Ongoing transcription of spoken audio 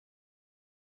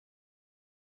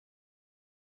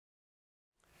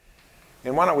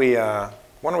And why don't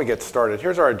we get started?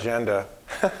 Here's our agenda.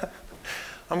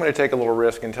 I'm going to take a little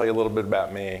risk and tell you a little bit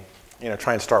about me. You know,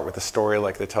 try and start with a story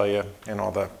like they tell you in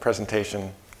all the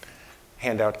presentation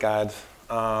handout guides.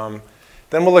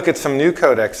 Then we'll look at some new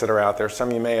codecs that are out there.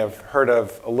 Some you may have heard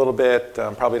of a little bit,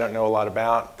 probably don't know a lot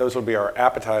about. Those will be our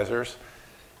appetizers.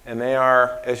 And they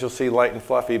are, as you'll see, light and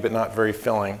fluffy, but not very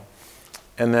filling.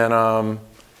 And then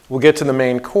we'll get to the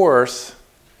main course,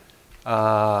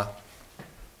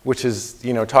 which is,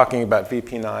 you know, talking about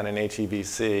VP9 and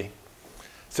HEVC.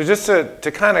 So just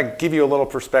to kind of give you a little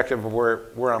perspective of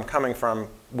where I'm coming from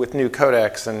with new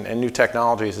codecs and new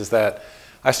technologies is that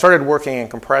I started working in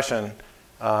compression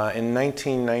in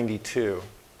 1992.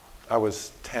 I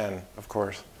was 10, of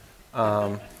course.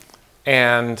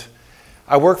 And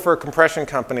I worked for a compression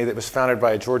company that was founded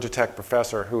by a Georgia Tech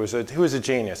professor who was a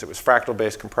genius. It was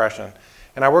fractal-based compression.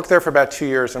 And I worked there for about 2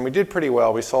 years, and we did pretty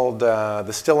well. We sold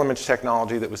the still image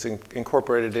technology that was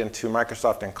incorporated into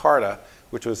Microsoft Encarta,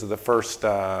 which was the first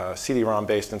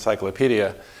CD-ROM-based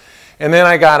encyclopedia. And then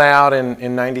I got out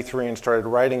in 93 and started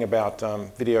writing about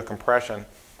video compression.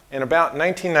 In about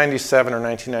 1997 or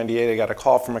 1998, I got a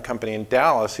call from a company in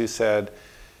Dallas who said,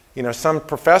 you know, some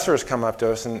professor has come up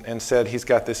to us and said he's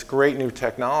got this great new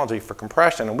technology for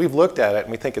compression, and we've looked at it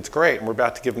and we think it's great, and we're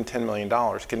about to give him $10 million.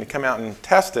 Can you come out and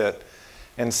test it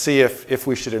and see if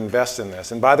we should invest in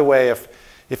this? And by the way, if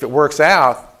it works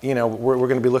out, you know, we're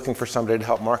going to be looking for somebody to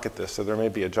help market this, so there may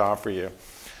be a job for you.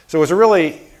 So it was a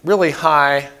really, really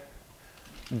high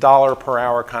dollar per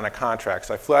hour kind of contract.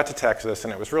 So I flew out to Texas,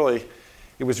 and it was really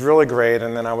great.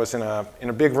 And then I was in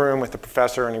a big room with the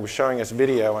professor, and he was showing us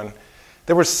video, and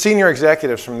there were senior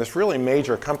executives from this really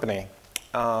major company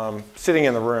sitting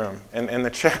in the room, and the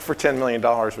check for $10 million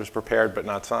was prepared but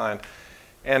not signed.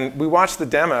 And we watched the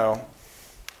demo,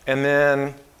 and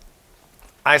then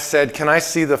I said, can I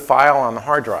see the file on the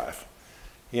hard drive?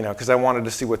 You know, because I wanted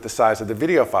to see what the size of the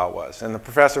video file was. And the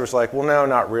professor was like, well, no,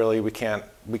 not really. We can't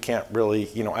really,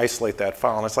 you know, isolate that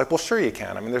file. And it's like, well, sure you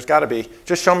can. I mean, there's got to be.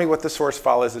 Just show me what the source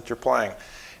file is that you're playing.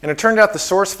 And it turned out the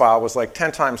source file was like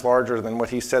 10 times larger than what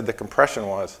he said the compression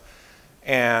was.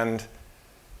 And,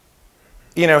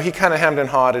 you know, he kind of hemmed and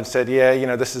hawed and said, yeah, you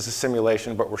know, this is a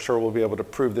simulation, but we're sure we'll be able to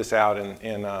prove this out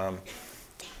you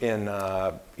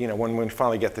know, when we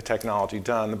finally get the technology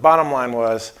done. The bottom line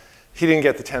was, he didn't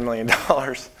get the $10 million.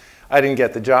 I didn't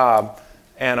get the job.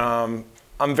 And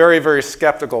I'm very, very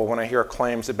skeptical when I hear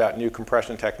claims about new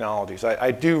compression technologies.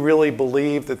 I do really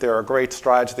believe that there are great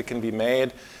strides that can be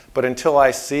made, but until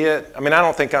I see it, I mean, I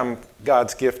don't think I'm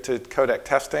God's gift to codec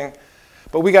testing,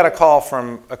 but we got a call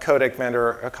from a codec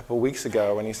vendor a couple of weeks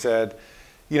ago, and he said,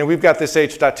 you know, we've got this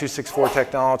H.264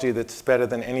 technology that's better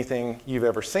than anything you've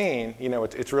ever seen. You know,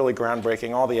 it's really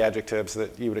groundbreaking, all the adjectives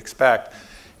that you would expect.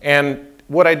 And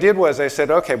what I did was I said,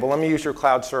 okay, well, let me use your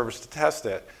cloud service to test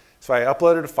it. So I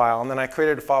uploaded a file, and then I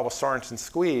created a file with Sorensen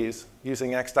squeeze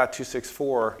using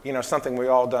X.264, you know, something we've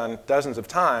all done dozens of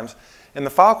times, and the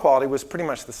file quality was pretty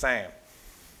much the same.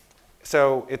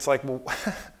 So it's like, well,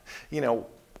 you know,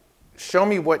 show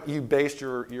me what you based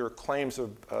your claims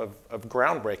of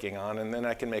groundbreaking on, and then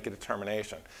I can make a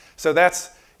determination. So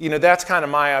that's, you know, that's kind of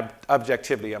my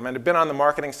objectivity. I mean, I've been on the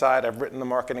marketing side. I've written the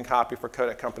marketing copy for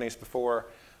codec companies before.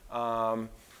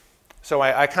 So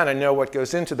I kind of know what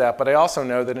goes into that, but I also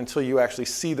know that until you actually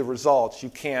see the results, you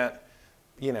can't,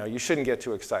 you know, you shouldn't get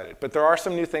too excited. But there are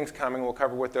some new things coming. We'll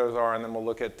cover what those are, and then we'll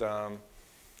look at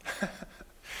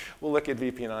we'll look at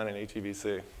VP9 and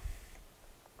HEVC.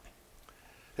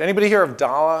 Anybody hear of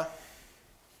Dala?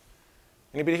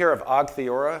 Anybody hear of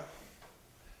Ogtheora?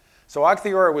 So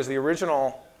Ogtheora was the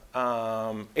original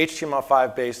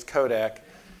HTML5-based codec,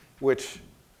 which,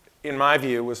 in my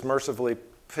view, was mercifully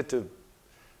put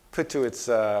to its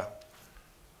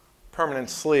permanent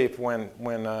sleep when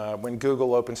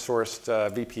Google open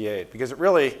sourced VP8, because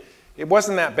it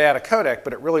wasn't that bad a codec,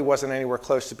 but it really wasn't anywhere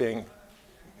close to being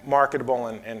marketable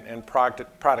and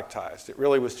productized. It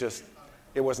really was just,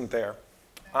 it wasn't there.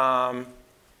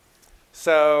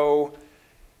 So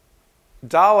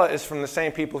Dala is from the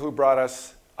same people who brought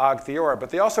us Ogtheora, but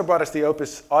they also brought us the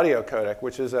Opus audio codec,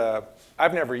 which is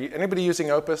anybody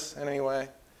using Opus in any way?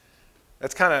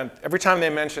 That's kind of, every time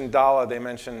they mention Dala, they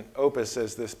mention Opus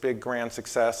as this big grand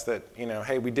success that, you know,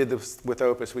 hey, we did this with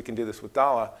Opus, we can do this with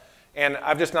Dala. And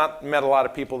I've just not met a lot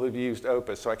of people who've used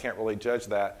Opus, so I can't really judge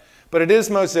that. But it is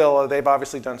Mozilla. They've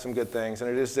obviously done some good things, and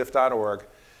it is zip.org.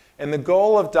 And the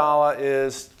goal of Dala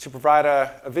is to provide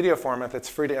a video format that's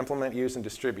free to implement, use, and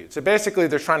distribute. So basically,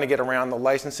 they're trying to get around the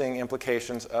licensing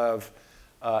implications of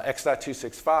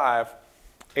X.265,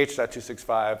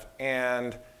 H.265,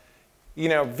 and you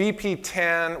know,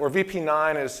 VP10 or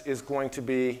VP9 is going to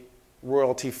be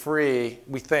royalty-free,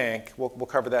 we think. We'll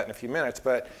cover that in a few minutes.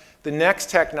 But the next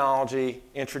technology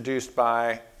introduced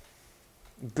by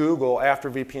Google after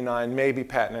VP9 may be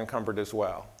patent encumbered as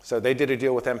well. So they did a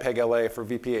deal with MPEG-LA for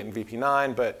VP8 and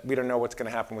VP9, but we don't know what's going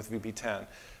to happen with VP10.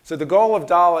 So the goal of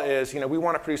DALA is, we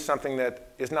want to produce something that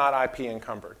is not IP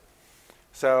encumbered.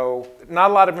 So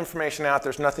not a lot of information out.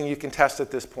 There's nothing you can test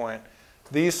at this point.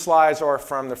 These slides are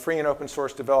from the Free and Open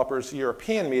Source Developers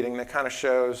European meeting that kind of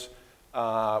shows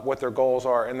what their goals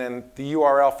are. And then the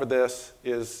URL for this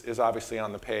is obviously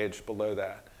on the page below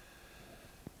that.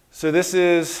 So this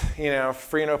is,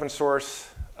 Free and Open Source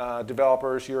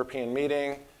Developers European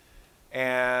meeting.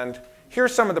 And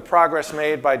here's some of the progress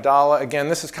made by DALA. Again,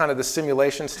 this is kind of the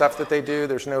simulation stuff that they do.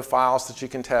 There's no files that you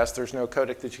can test. There's no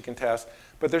codec that you can test.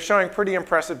 But they're showing pretty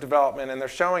impressive development. And they're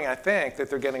showing, I think, that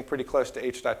they're getting pretty close to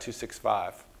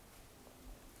H.265.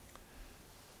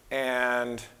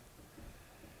 And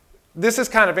this is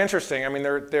kind of interesting. I mean,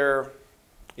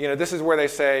 this is where they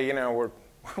say,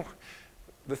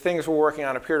 the things we're working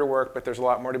on appear to work, but there's a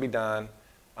lot more to be done.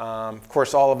 Of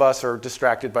course, all of us are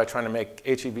distracted by trying to make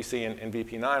HEVC and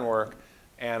VP9 work.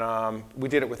 And we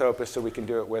did it with Opus, so we can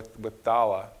do it with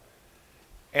DALA.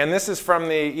 And this is from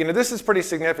the, this is pretty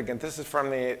significant. This is from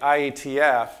the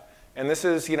IETF. And this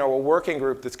is, a working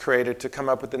group that's created to come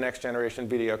up with the next generation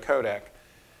video codec.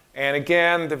 And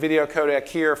again, the video codec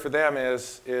here for them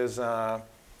is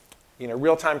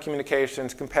real-time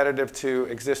communications, competitive to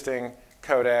existing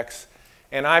codecs.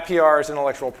 And IPR is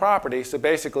intellectual property, so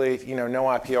basically, no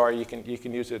IPR, you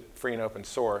can use it free and open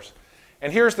source.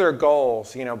 And here's their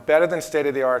goals, better than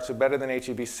state-of-the-art, so better than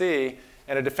HEVC,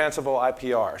 and a defensible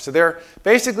IPR. So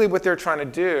basically what they're trying to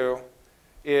do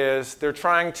is they're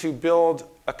trying to build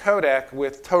a codec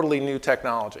with totally new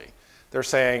technology. They're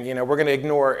saying, we're going to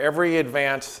ignore every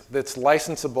advance that's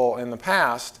licensable in the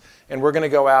past, and we're going to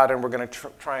go out and we're going to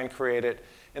try and create it.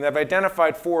 And they've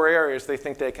identified 4 areas they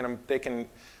think they can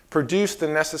produce the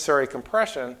necessary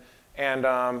compression,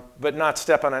 but not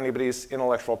step on anybody's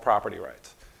intellectual property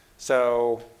rights.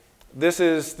 So this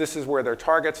is where their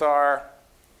targets are,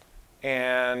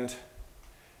 and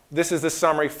this is the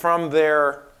summary from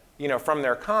their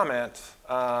comments,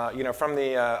 from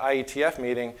the IETF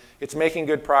meeting. It's making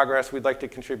good progress. We'd like to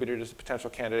contribute it as a potential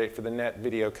candidate for the net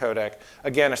video codec.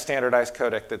 Again, a standardized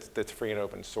codec that's free and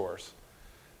open source.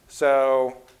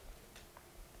 So,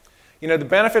 the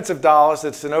benefits of DALA is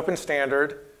it's an open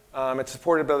standard. It's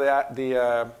supported by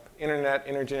the Internet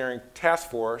Engineering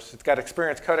Task Force. It's got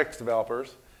experienced codecs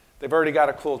developers. They've already got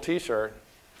a cool T-shirt,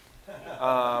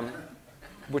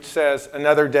 which says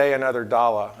 "Another day, another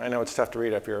DALA." I know it's tough to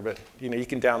read up here, but you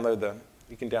can download the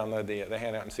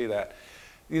handout and see that.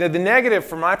 The negative,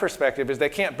 from my perspective, is they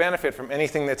can't benefit from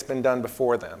anything that's been done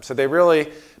before them. So they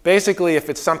really, basically, if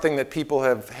it's something that people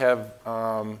have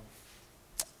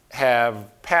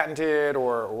patented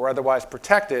or otherwise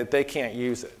protected, they can't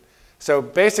use it. So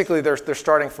basically, they're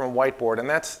starting from a whiteboard, and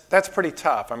that's pretty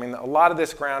tough. I mean, a lot of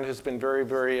this ground has been very,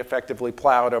 very effectively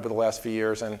plowed over the last few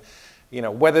years, and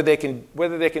whether they can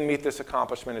meet this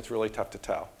accomplishment, it's really tough to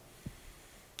tell.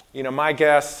 My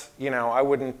guess, I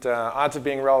wouldn't, odds of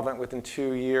being relevant within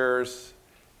 2 years,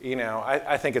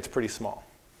 I think it's pretty small.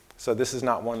 So this is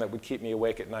not one that would keep me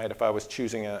awake at night if I was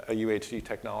choosing a UHD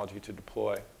technology to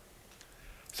deploy.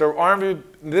 So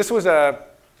this was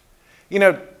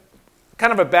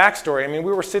kind of a backstory. I mean,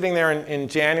 we were sitting there in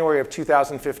January of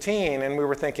 2015, and we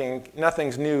were thinking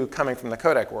nothing's new coming from the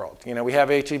codec world. We have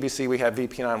HEVC, we have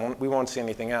VP9, we won't see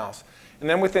anything else. And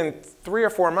then within 3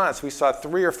 or 4 months, we saw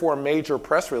 3 or 4 major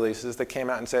press releases that came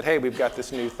out and said, hey, we've got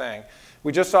this new thing.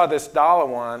 We just saw this DALA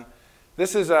one.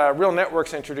 This is Real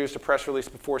Networks introduced a press release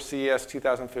before CES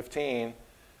 2015.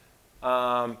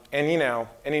 And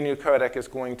any new codec is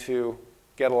going to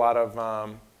get a lot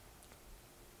of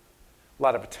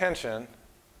attention.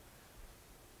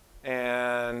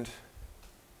 And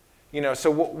so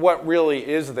what really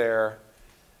is there?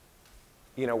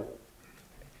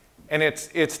 And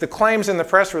it's the claims in the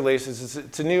press releases.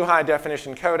 It's a new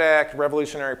high-definition codec,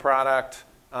 revolutionary product.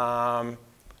 And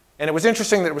it was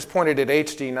interesting that it was pointed at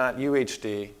HD, not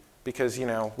UHD, because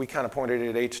we kind of pointed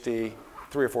it at HD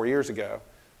 3 or 4 years ago.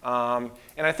 And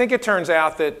I think it turns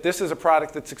out that this is a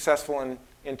product that's successful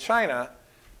in China,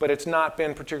 but it's not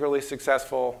been particularly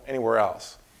successful anywhere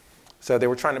else. So they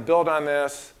were trying to build on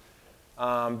this.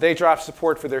 They dropped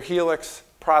support for their Helix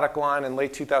product line in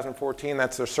late 2014.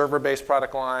 That's their server-based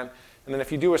product line. And then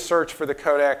if you do a search for the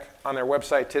codec on their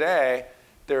website today,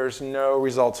 there's no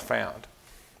results found.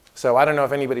 So I don't know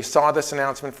if anybody saw this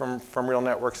announcement from Real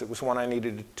Networks. It was one I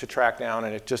needed to track down,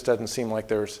 and it just doesn't seem like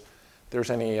there's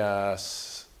any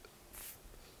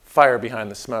fire behind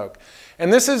the smoke.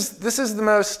 And this is the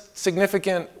most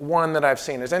significant one that I've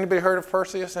seen. Has anybody heard of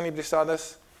Perseus? Anybody saw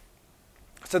this?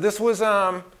 So this was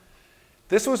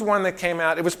one that came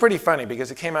out. It was pretty funny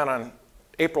because it came out on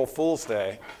April Fool's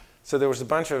Day. So there was a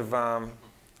bunch of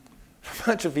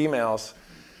emails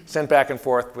sent back and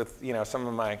forth with some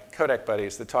of my codec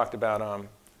buddies that talked about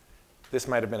this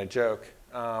might have been a joke.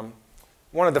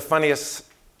 One of the funniest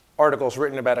articles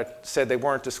written about it said they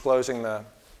weren't disclosing the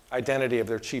identity of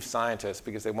their chief scientist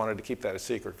because they wanted to keep that a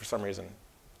secret for some reason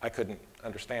I couldn't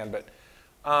understand. But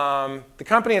the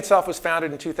company itself was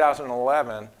founded in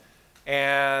 2011,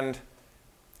 and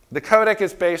the codec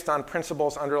is based on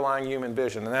principles underlying human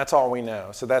vision, and that's all we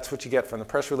know. So that's what you get from the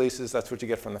press releases, that's what you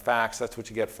get from the facts, that's what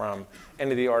you get from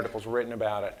any of the articles written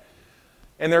about it.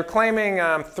 And they're claiming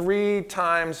 3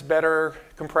 times better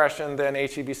compression than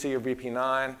HEVC or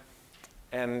VP9,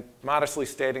 and modestly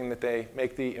stating that they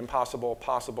make the impossible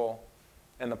possible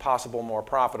and the possible more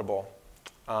profitable.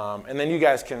 And then you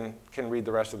guys can read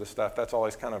the rest of the stuff. That's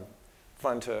always kind of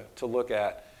fun to look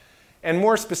at. And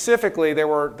more specifically, they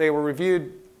were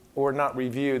reviewed, or not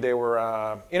reviewed, they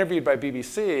were interviewed by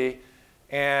BBC.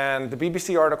 And the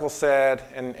BBC article said,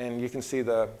 and you can see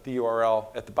the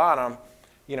URL at the bottom,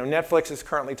 Netflix is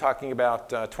currently talking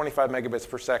about 25 megabits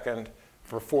per second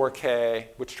for 4K,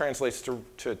 which translates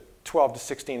to 12 to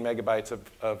 16 megabytes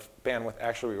of bandwidth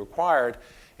actually required.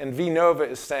 And vNova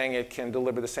is saying it can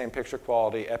deliver the same picture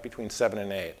quality at between 7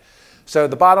 and 8. So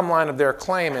the bottom line of their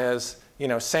claim is,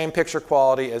 same picture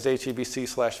quality as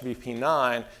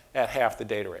HEVC/VP9 at half the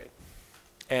data rate.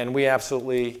 And we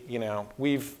absolutely,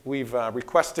 we've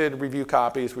requested review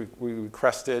copies. We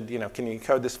requested, can you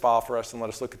code this file for us and let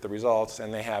us look at the results?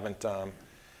 And they haven't.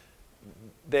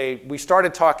 We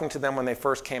started talking to them when they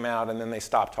first came out, and then they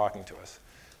stopped talking to us.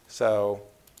 So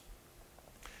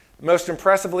most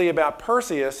impressively about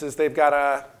Perseus is they've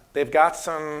got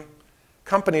some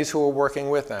companies who are working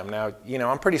with them. Now,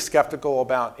 I'm pretty skeptical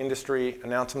about industry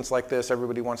announcements like this.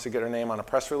 Everybody wants to get their name on a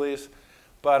press release.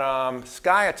 But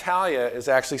Sky Italia is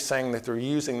actually saying that they're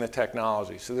using the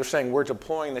technology. So they're saying we're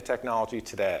deploying the technology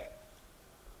today.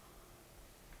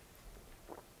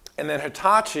 And then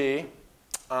Hitachi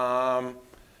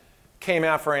came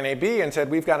out for NAB and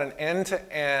said, we've got an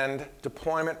end-to-end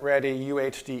deployment-ready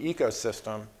UHD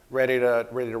ecosystem ready to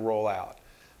roll out.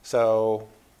 So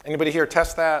anybody here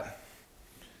test that?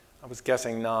 I was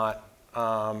guessing not.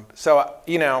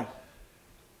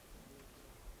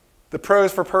 The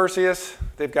pros for Perseus,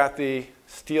 they've got the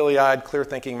steely-eyed,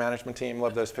 clear-thinking management team.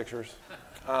 Love those pictures.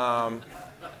 And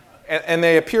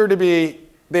they appear to be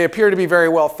very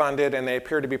well funded, and they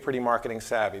appear to be pretty marketing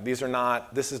savvy. This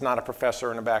is not a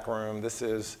professor in a back room. This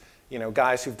is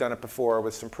guys who've done it before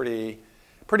with some pretty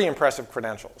impressive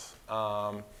credentials.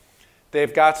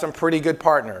 They've got some pretty good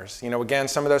partners. Again,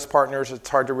 some of those partners, it's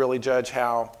hard to really judge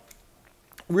how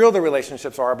real the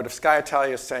relationships are. But if Sky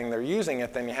Italia is saying they're using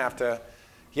it, then you have to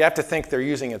think they're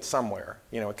using it somewhere.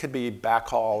 It could be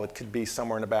backhaul, it could be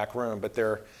somewhere in the back room, but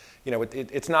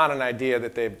it's not an idea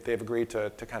that they've agreed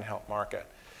to kind of help market.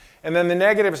 And then the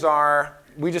negatives are,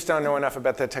 we just don't know enough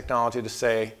about the technology to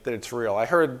say that it's real.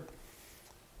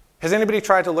 Has anybody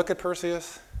tried to look at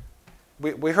Perseus?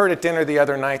 We heard at dinner the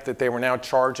other night that they were now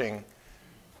charging.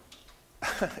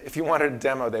 If you wanted a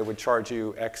demo, they would charge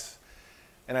you X.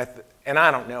 And I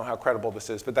don't know how credible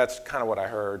this is, but that's kind of what I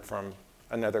heard from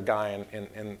another guy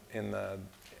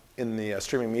in the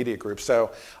streaming media group.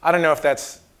 So I don't know if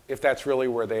that's really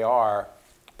where they are.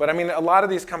 But I mean, a lot of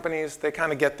these companies, they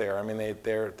kind of get there. I mean,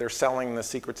 they're selling the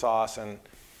secret sauce, and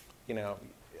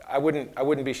I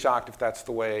wouldn't be shocked if that's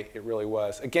the way it really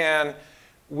was. Again,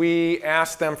 we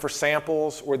asked them for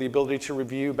samples or the ability to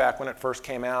review back when it first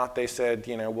came out. They said,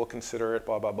 we'll consider it,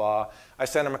 blah, blah, blah. I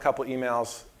sent them a couple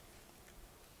emails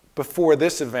before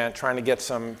this event trying to get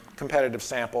some competitive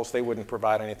samples. They wouldn't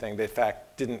provide anything. They, in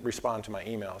fact, didn't respond to my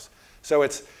emails. So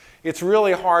it's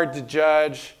really hard to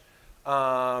judge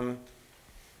how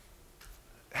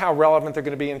relevant they're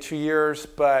going to be in 2 years.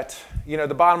 But the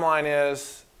bottom line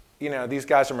is, these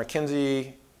guys are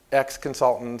McKinsey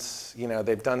ex-consultants.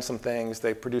 They've done some things.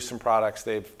 They've produced some products.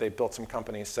 They've built some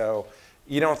companies. So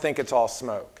you don't think it's all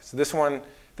smoke. So this one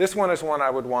is one I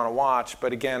would want to watch.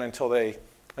 But again, until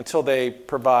they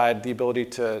provide the ability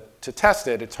to test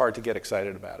it, it's hard to get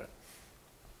excited about it.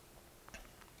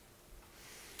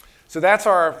 So that's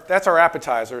our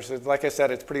appetizers. Like I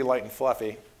said, it's pretty light and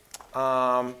fluffy.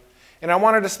 And I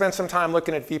wanted to spend some time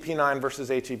looking at VP9 versus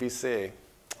HEVC.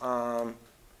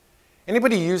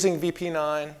 Anybody using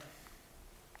VP9?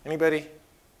 Anybody?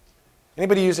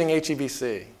 Anybody using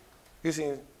HEVC?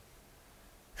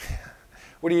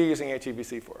 What are you using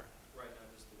HEVC for? Right now,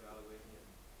 just evaluating it.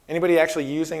 Anybody actually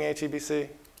using HEVC?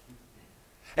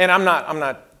 And I'm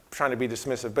not trying to be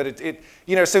dismissive, but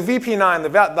so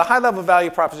VP9, the high-level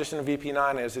value proposition of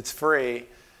VP9 is it's free.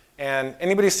 And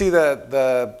anybody see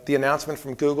the announcement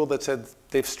from Google that said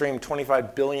they've streamed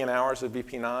 25 billion hours of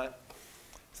VP9?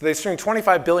 So they streamed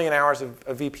 25 billion hours of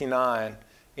VP9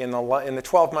 in the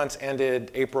 12 months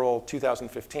ended April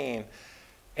 2015.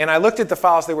 And I looked at the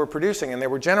files they were producing, and they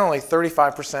were generally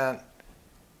 35%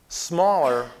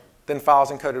 smaller than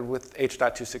files encoded with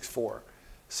H.264.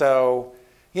 So,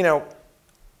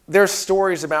 there's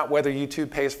stories about whether YouTube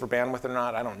pays for bandwidth or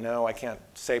not. I don't know. I can't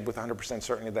say with 100%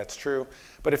 certainty that's true.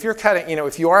 But if you're cutting,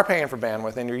 if you are paying for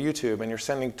bandwidth in your YouTube and you're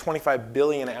sending 25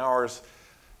 billion hours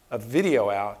of video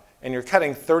out and you're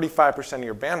cutting 35% of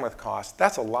your bandwidth costs,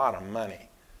 that's a lot of money.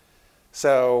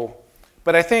 So,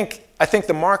 but I think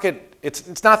the market,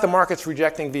 it's not the market's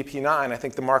rejecting VP9. I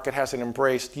think the market hasn't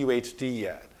embraced UHD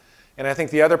yet. And I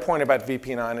think the other point about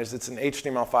VP9 is it's an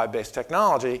HTML5 based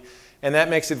technology, and that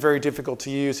makes it very difficult to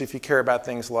use if you care about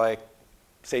things like,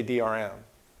 say, DRM,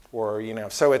 or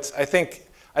So I think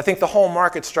the whole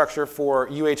market structure for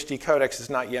UHD codecs is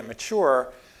not yet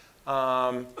mature.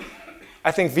 I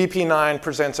think VP9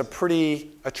 presents a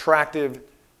pretty attractive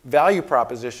value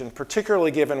proposition, particularly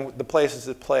given the places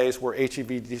it plays where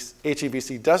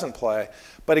HEVC doesn't play.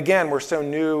 But again, we're so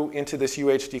new into this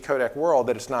UHD codec world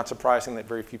that it's not surprising that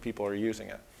very few people are using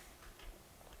it.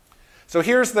 So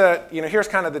here's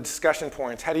kind of the discussion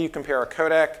points. How do you compare a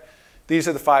codec? These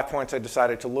are the 5 points I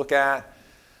decided to look at.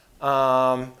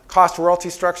 Cost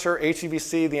royalty structure,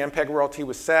 HEVC, the MPEG royalty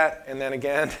was set, and then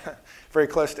again, very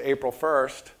close to April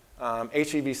 1st,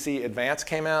 HEVC Advanced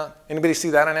came out. Anybody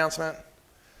see that announcement?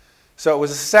 So it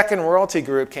was a second royalty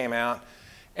group came out,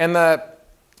 and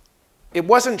it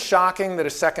wasn't shocking that a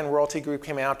second royalty group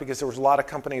came out because there was a lot of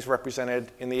companies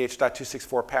represented in the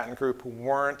H.264 patent group who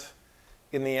weren't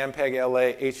in the MPEG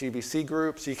LA HEVC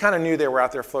group. So you kind of knew they were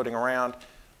out there floating around.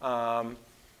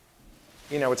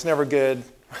 It's never good.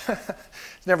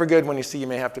 It's never good when you see you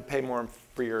may have to pay more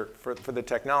for the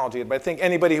technology. But I think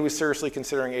anybody who was seriously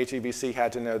considering HEVC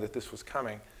had to know that this was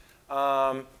coming.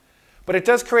 But it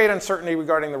does create uncertainty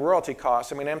regarding the royalty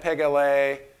costs. I mean, MPEG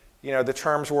LA, the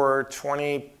terms were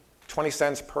 20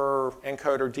 cents per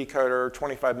encoder, decoder,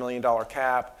 $25 million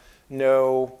cap,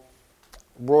 no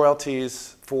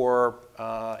royalties for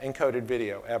encoded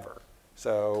video ever.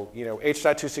 So,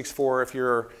 H.264, if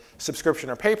you're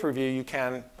subscription or pay-per-view, you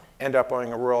can end up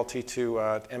owing a royalty to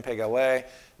MPEG LA.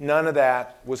 None of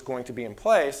that was going to be in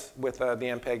place with the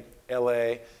MPEG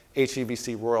LA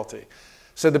HEVC royalty.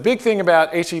 So the big thing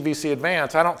about HEVC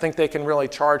Advanced, I don't think they can really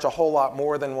charge a whole lot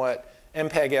more than what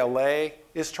MPEG LA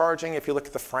is charging. If you look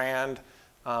at the FRAND,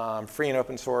 free and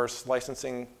open source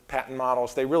licensing patent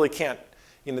models, they really can't,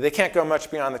 they can't go much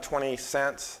beyond the 20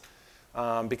 cents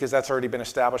because that's already been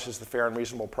established as the fair and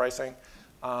reasonable pricing.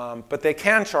 But they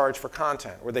can charge for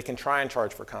content, or they can try and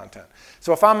charge for content.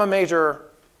 So if I'm a major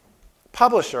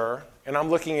publisher and I'm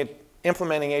looking at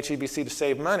implementing HEVC to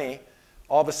save money,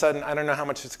 all of a sudden, I don't know how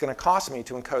much it's going to cost me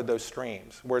to encode those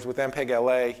streams. Whereas with MPEG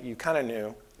LA, you kind of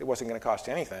knew it wasn't going to cost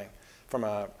you anything from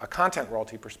a content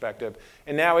royalty perspective.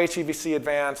 And now HEVC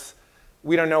Advanced,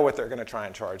 we don't know what they're going to try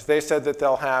and charge. They said that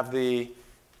they'll have the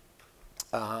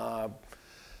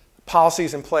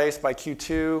policies in place by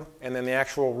Q2, and then the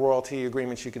actual royalty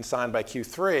agreements you can sign by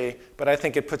Q3. But I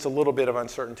think it puts a little bit of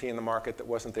uncertainty in the market that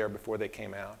wasn't there before they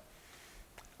came out.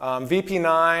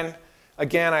 VP9.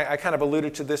 Again, I kind of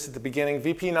alluded to this at the beginning.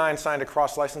 VP9 signed a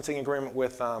cross-licensing agreement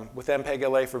with MPEG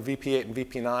LA for VP8 and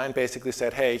VP9. Basically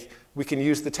said, hey, we can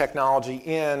use the technology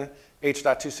in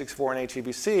H.264 and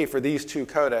HEVC for these two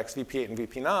codecs, VP8 and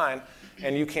VP9,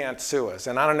 and you can't sue us.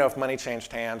 And I don't know if money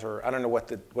changed hands, or I don't know what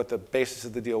the basis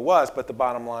of the deal was, but the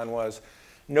bottom line was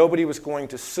nobody was going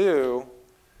to sue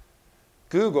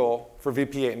Google for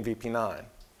VP8 and VP9.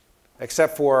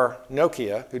 Except for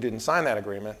Nokia, who didn't sign that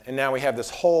agreement. And now we have this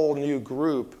whole new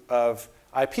group of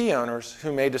IP owners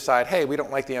who may decide, hey, we don't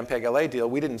like the MPEG LA deal.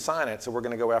 We didn't sign it, so we're going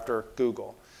to go after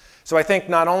Google. So I think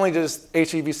not only does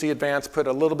HEVC Advanced put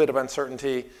a little bit of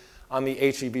uncertainty on the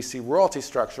HEVC royalty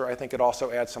structure, I think it also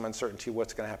adds some uncertainty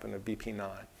what's going to happen to VP9.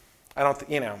 I don't,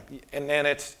 and then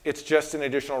it's just an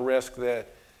additional risk that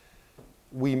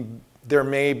there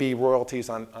may be royalties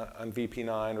on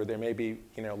VP9, or there may be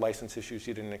license issues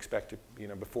you didn't expect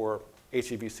before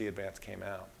HEVC Advanced came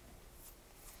out.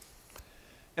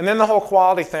 And then the whole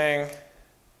quality thing.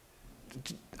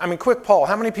 I mean, quick poll.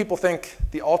 How many people think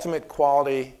the ultimate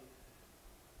quality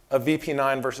of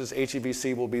VP9 versus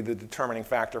HEVC will be the determining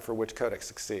factor for which codec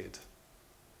succeeds?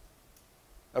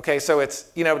 Okay, so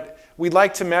it's, we'd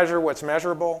like to measure what's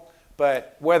measurable,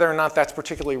 but whether or not that's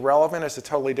particularly relevant is a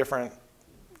totally different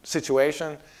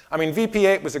situation. I mean,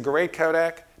 VP8 was a great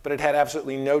codec, but it had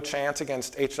absolutely no chance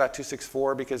against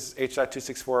H.264 because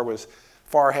H.264 was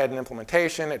far ahead in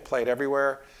implementation. It played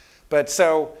everywhere. But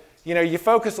so, you know, you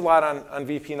focus a lot on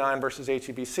VP9 versus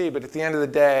HEVC, but at the end of the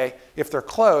day, if they're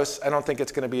close, I don't think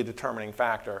it's going to be a determining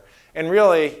factor. And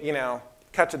really, you know,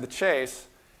 cut to the chase,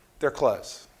 they're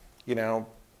close. You know,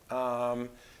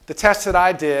 the tests that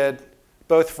I did,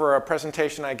 both for a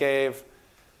presentation I gave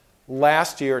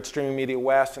last year at Streaming Media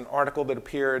West, an article that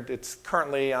appeared, it's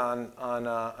currently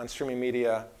on Streaming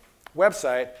Media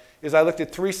website, is I looked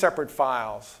at 3 separate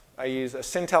files. I used a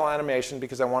Syntel animation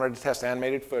because I wanted to test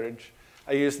animated footage.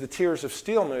 I used the Tears of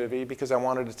Steel movie because I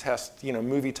wanted to test, you know,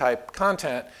 movie-type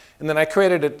content. And then I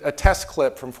created a test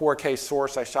clip from 4K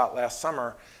source I shot last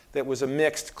summer that was a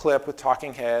mixed clip with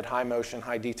talking head, high motion,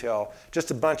 high detail,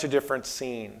 just a bunch of different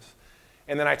scenes.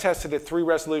 And then I tested at 3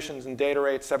 resolutions and data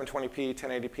rates, 720p,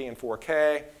 1080p, and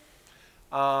 4K.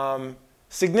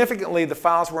 Significantly, the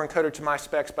files were encoded to my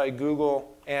specs by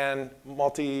Google and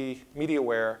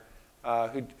Multimediaware,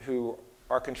 who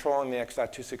are controlling the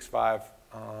X.265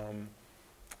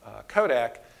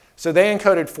 codec. So they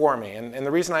encoded for me. And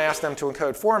the reason I asked them to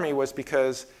encode for me was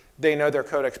because they know their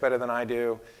codecs better than I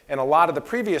do. And a lot of the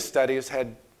previous studies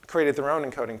had created their own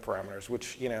encoding parameters,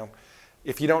 which, you know,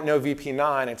 if you don't know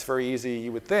VP9, it's very easy,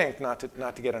 you would think, not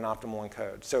to get an optimal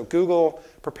encode. So Google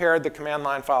prepared the command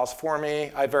line files for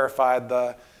me. I verified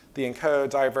the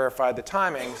encodes. I verified the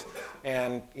timings.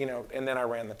 And, you know, and then I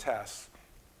ran the tests.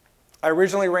 I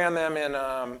originally ran them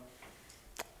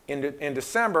in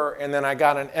December, and then I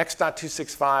got an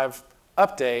X.265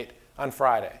 update on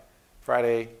Friday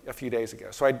a few days ago.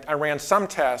 So I ran some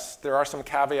tests. There are some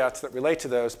caveats that relate to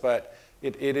those, but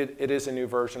it is a new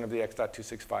version of the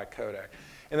X.265 codec.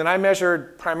 And then I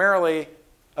measured primarily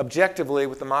objectively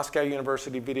with the Moscow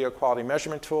University Video Quality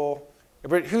Measurement Tool.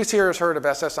 Who's here has heard of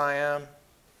SSIM?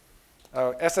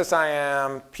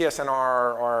 SSIM, PSNR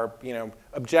are, you know,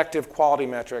 objective quality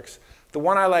metrics. The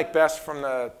one I like best from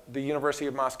the University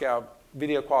of Moscow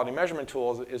Video Quality Measurement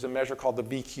Tool is a measure called the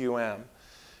VQM.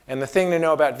 And the thing to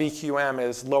know about VQM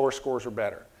is lower scores are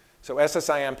better. So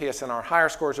SSIM, PSNR, higher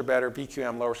scores are better.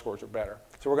 VQM, lower scores are better.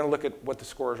 So we're going to look at what the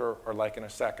scores are like in a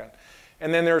second.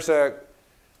 And then there's a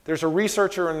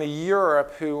researcher in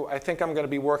Europe who I think I'm going to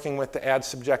be working with to add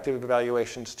subjective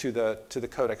evaluations to the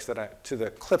codecs to the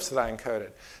clips that I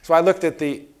encoded. So I looked at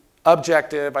the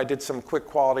objective. I did some quick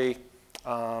quality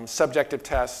subjective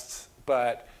tests,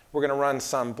 but we're going to run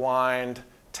some blind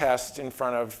tests in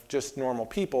front of just normal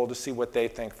people to see what they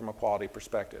think from a quality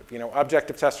perspective. You know,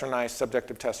 objective tests are nice,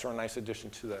 subjective tests are a nice addition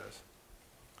to those.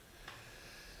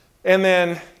 And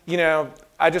then, you know,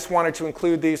 I just wanted to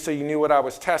include these so you knew what I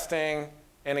was testing.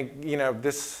 And, you know,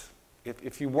 this,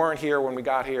 if you weren't here when we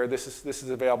got here, this is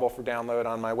available for download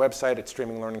on my website at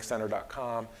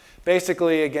streaminglearningcenter.com.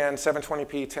 Basically, again,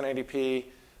 720p, 1080p,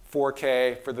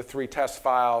 4K for the 3 test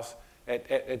files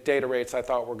at data rates I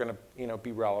thought were going to, you know,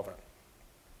 be relevant.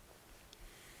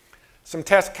 Some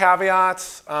test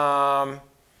caveats. You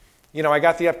know, I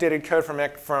got the updated code from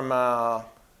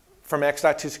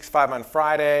X.265 on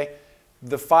Friday.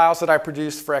 The files that I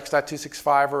produced for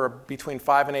X.265 are between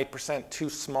 5 and 8% too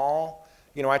small.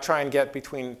 You know, I try and get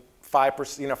between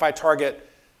 5%. You know, if I target,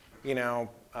 you know,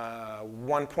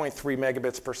 1.3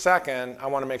 megabits per second, I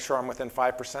want to make sure I'm within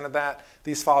 5% of that.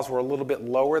 These files were a little bit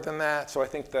lower than that, so I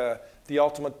think the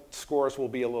ultimate scores will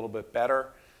be a little bit better.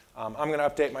 I'm going to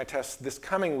update my tests this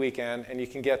coming weekend, and you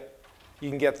can get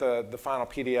the final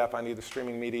PDF on either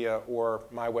Streaming Media or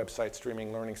my website,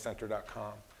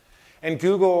 streaminglearningcenter.com. And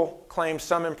Google claimed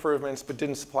some improvements, but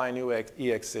didn't supply a new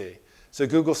EXE. So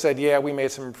Google said, yeah, we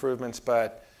made some improvements,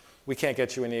 but we can't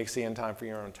get you an EXE in time for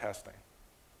your own testing.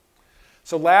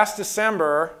 So last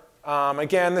December,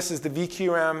 again, this is the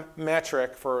VQM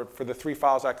metric for the 3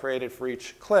 files I created for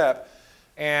each clip.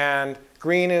 And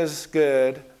green is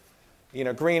good. You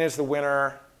know, green is the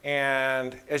winner.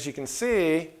 And as you can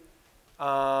see,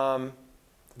 VP9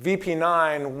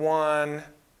 won,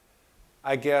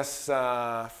 I guess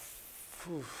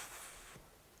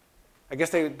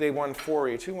they won 4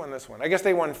 each. Who won this one? I guess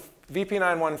they won,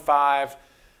 VP9 won 5.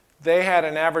 They had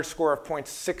an average score of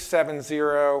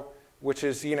 0.670, which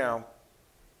is, you know,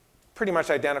 pretty much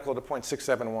identical to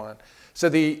 0.671. So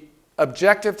the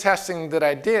objective testing that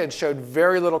I did showed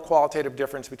very little qualitative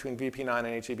difference between VP9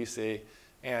 and HEVC,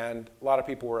 and a lot of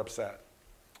people were upset.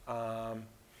 And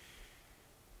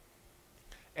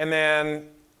then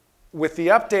with the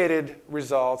updated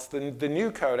results, the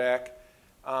new codec,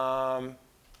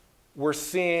 we're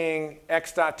seeing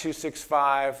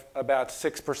X.265 about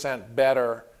 6%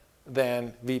 better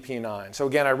than VP9. So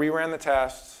again, I reran the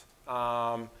tests.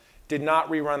 Did not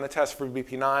rerun the test for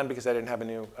VP9 because I didn't have a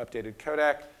new updated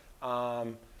codec.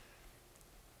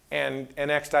 And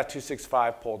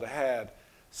X.265 pulled ahead.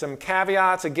 Some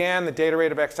caveats, again, the data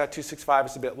rate of X.265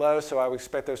 is a bit low, so I would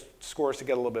expect those scores to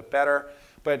get a little bit better.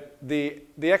 But the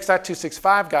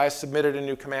X.265 guys submitted a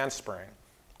new command string.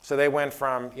 So they went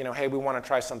from, hey, we want to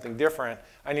try something different.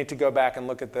 I need to go back and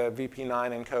look at the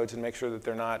VP9 encodes and make sure that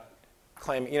they're not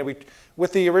claiming.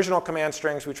 With the original command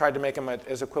strings, we tried to make them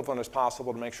as equivalent as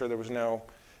possible to make sure there was no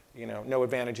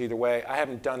advantage either way. I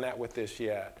haven't done that with this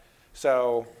yet.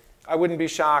 So I wouldn't be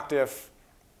shocked if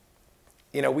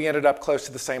we ended up close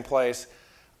to the same place.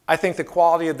 I think the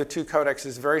quality of the two codecs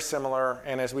is very similar,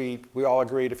 and as we all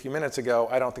agreed a few minutes ago,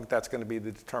 I don't think that's going to be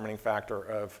the determining factor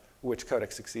of which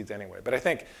codec succeeds anyway. But I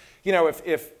think,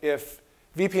 if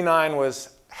VP9 was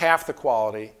half the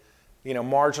quality,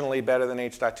 marginally better than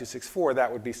H.264,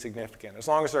 that would be significant. As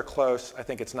long as they're close, I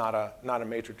think it's not a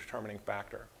major determining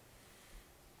factor.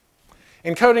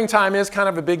 Encoding time is kind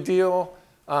of a big deal.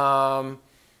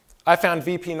 I found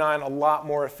VP9 a lot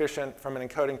more efficient from an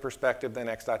encoding perspective than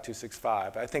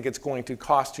X.265. I think it's going to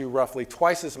cost you roughly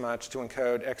twice as much to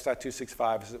encode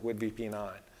X.265 as it would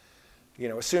VP9.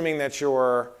 Assuming that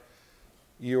you're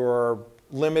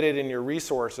limited in your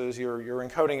resources, you're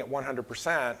encoding at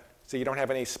 100%, so you don't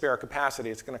have any spare capacity,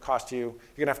 it's going to cost you,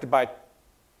 you're going to have to buy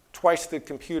twice the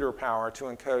computer power to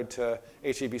encode to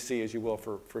HEVC as you will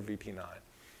for VP9.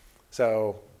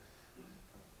 So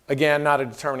again, not a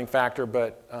determining factor,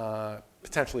 but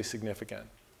potentially significant.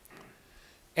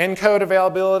 Encode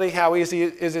availability, how easy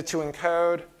is it to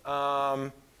encode?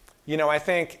 I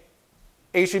think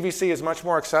HEVC is much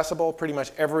more accessible. Pretty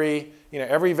much every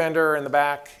vendor in the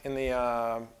back in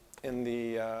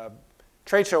the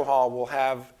trade show hall will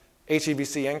have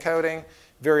HEVC encoding.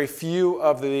 Very few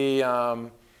of the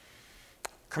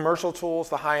commercial tools,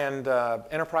 the high-end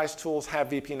enterprise tools, have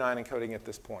VP9 encoding at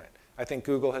this point. I think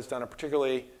Google has done a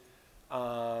particularly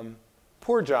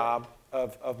poor job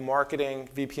of marketing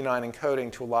VP9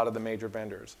 encoding to a lot of the major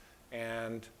vendors.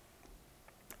 And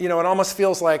it almost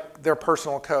feels like their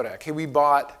personal codec. Hey, we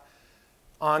bought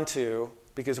onto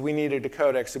because we needed a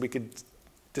codec so we could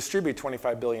distribute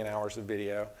 25 billion hours of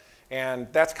video. And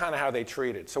that's kind of how they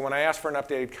treat it. So when I asked for an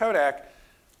updated codec,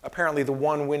 apparently the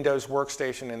one Windows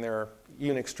workstation in their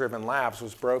Unix-driven labs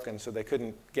was broken, so they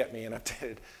couldn't get me an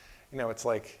updated. It's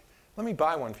like, let me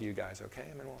buy one for you guys, okay?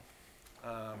 And then we'll,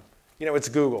 it's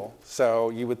Google,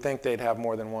 so you would think they'd have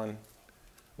more than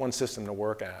one system to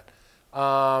work at.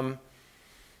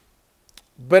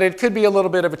 But it could be a little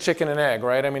bit of a chicken and egg,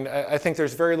 right? I mean, I think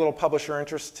there's very little publisher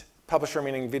interest, publisher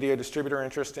meaning video distributor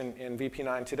interest in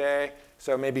VP9 today.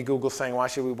 So maybe Google's saying, why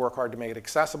should we work hard to make it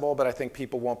accessible? But I think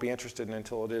people won't be interested in it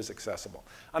until it is accessible.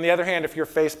 On the other hand, if you're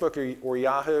Facebook or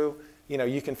Yahoo,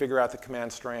 you can figure out the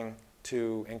command string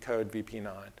to encode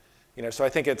VP9. So I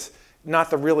think it's not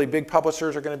the really big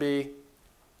publishers are going to be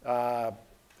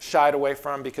shied away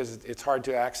from because it's hard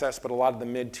to access, but a lot of the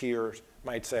mid-tiers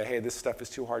might say, hey, this stuff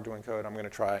is too hard to encode. I'm going to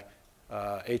try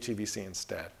HEVC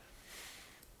instead.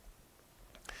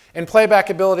 And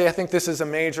playback ability, I think this is a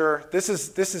major, this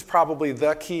is probably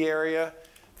the key area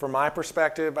from my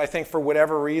perspective. I think for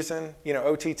whatever reason,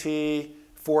 OTT,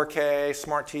 4K,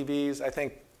 smart TVs, I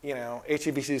think,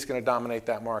 HEVC is going to dominate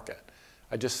that market.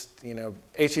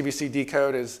 HEVC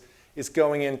decode is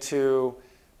going into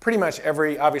pretty much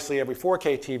obviously every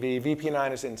 4K TV.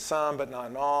 VP9 is in some, but not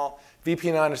in all.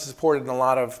 VP9 is supported in a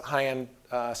lot of high-end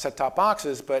set-top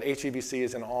boxes, but HEVC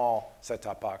is in all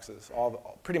set-top boxes,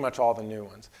 pretty much all the new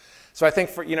ones. So I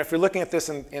think if you're looking at this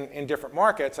in different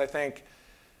markets, I think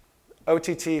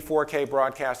OTT 4K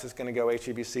broadcast is going to go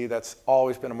HEVC. That's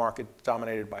always been a market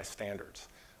dominated by standards.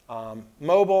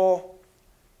 Mobile,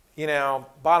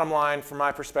 bottom line from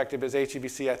my perspective is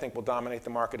HEVC I think will dominate the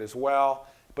market as well,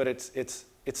 but it's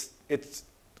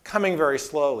coming very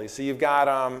slowly. So you've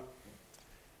got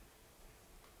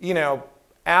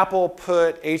Apple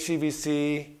put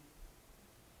HEVC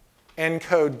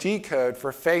encode decode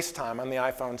for FaceTime on the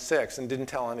iPhone 6 and didn't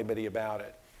tell anybody about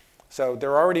it. So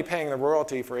they're already paying the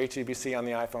royalty for HEVC on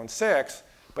the iPhone 6,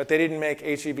 but they didn't make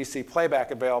HEVC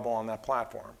playback available on that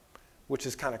platform, which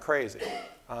is kind of crazy.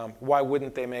 Why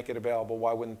wouldn't they make it available?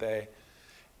 Why wouldn't they?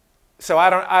 So I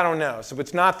don't know. So if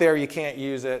it's not there, you can't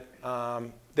use it.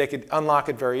 They could unlock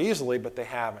it very easily, but they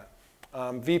haven't.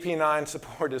 VP9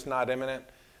 support is not imminent.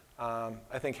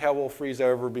 I think hell will freeze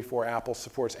over before Apple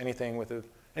supports anything with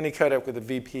any codec with a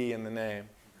VP in the name.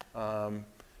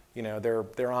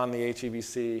 They're on the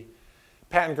HEVC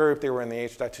patent group. They were in the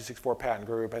H.264 patent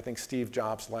group. I think Steve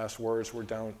Jobs' last words were,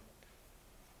 don't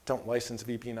don't license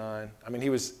VP9. I mean, he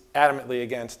was adamantly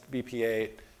against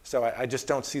VP8, so I just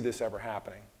don't see this ever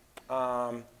happening.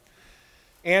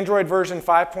 Android version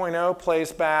 5.0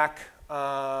 plays back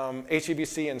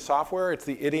HEVC in software. It's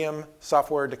the Idiom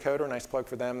software decoder. Nice plug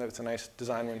for them. That's a nice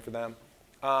design win for them.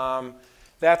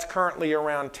 That's currently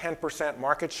around 10%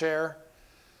 market share.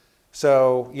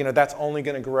 So that's only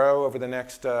going to grow over the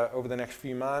next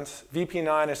few months.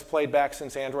 VP9 has played back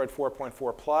since Android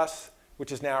 4.4 Plus,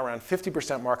 which is now around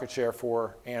 50% market share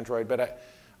for Android. But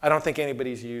I don't think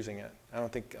anybody's using it. I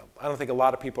don't think a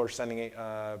lot of people are sending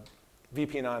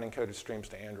VP9 encoded streams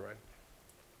to Android.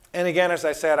 And again, as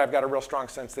I said, I've got a real strong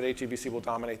sense that HEVC will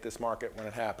dominate this market when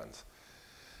it happens.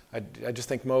 I just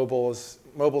think mobile's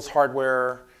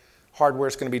hardware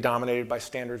is going to be dominated by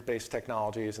standards-based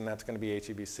technologies, and that's going to be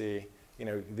HEVC.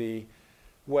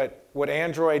 What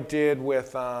Android did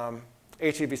with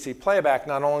HEVC playback,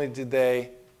 not only did they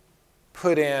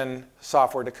put in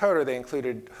software decoder, they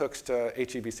included hooks to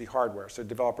HEVC hardware, so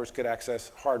developers could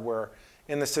access hardware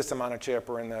in the system on a chip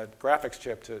or in the graphics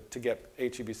chip to get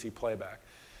HEVC playback.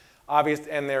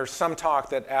 And there's some talk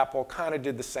that Apple kind of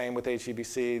did the same with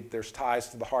HEVC. There's ties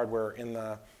to the hardware in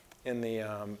the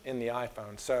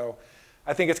iPhone. So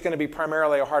I think it's going to be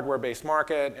primarily a hardware-based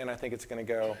market, and I think it's going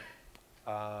to go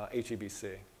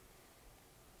HEVC.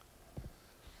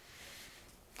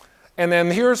 And then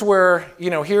here's where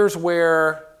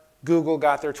Google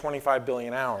got their 25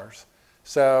 billion hours.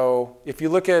 So if you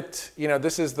look at,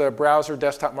 this is the browser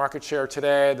desktop market share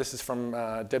today. This is from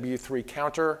W3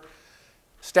 Counter.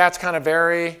 Stats kind of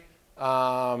vary.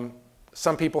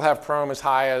 Some people have Chrome as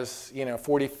high as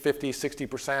 40, 50,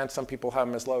 60%. Some people have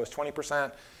them as low as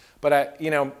 20%. But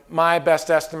my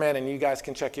best estimate, and you guys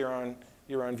can check your own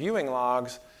viewing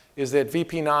logs, is that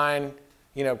VP9,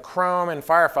 Chrome and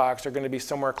Firefox are going to be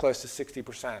somewhere close to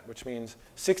 60%, which means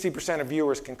 60% of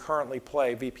viewers can currently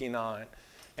play VP9.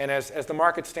 And as the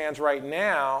market stands right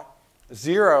now,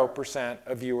 0%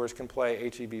 of viewers can play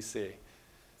HEVC.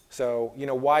 So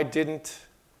why didn't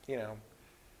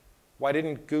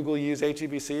Google use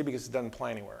HEVC? Because it doesn't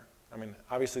play anywhere. I mean,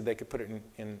 obviously they could put it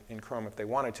in Chrome if they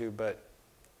wanted to, but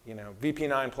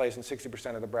VP9 plays in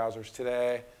 60% of the browsers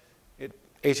today.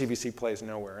 HEVC plays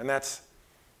nowhere, and that's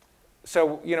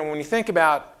so. When you think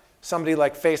about somebody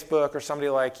like Facebook or somebody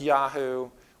like Yahoo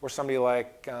or somebody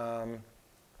like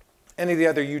any of the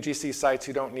other UGC sites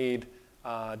who don't need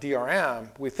DRM,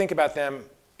 we think about them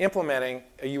implementing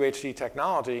a UHD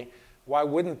technology. Why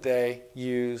wouldn't they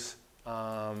use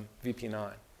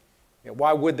VP9?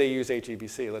 Why would they use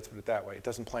HEVC? Let's put it that way. It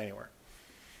doesn't play anywhere.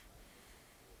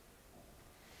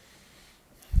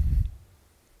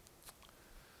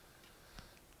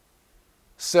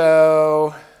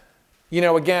 So,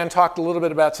 again, talked a little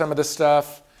bit about some of this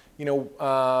stuff.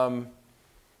 Why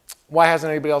hasn't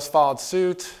anybody else followed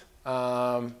suit?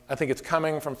 I think it's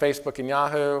coming from Facebook and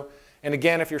Yahoo. And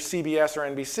again, if you're CBS or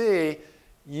NBC,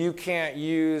 you can't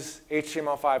use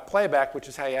HTML5 playback, which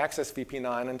is how you access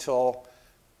VP9, until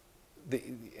the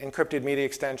encrypted media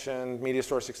extension, media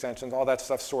source extensions, all that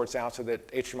stuff sorts out so that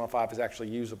HTML5 is actually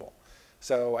usable.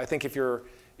 So I think if you're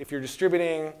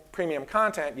distributing premium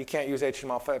content, you can't use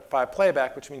HTML5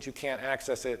 playback, which means you can't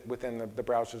access it within the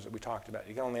browsers that we talked about.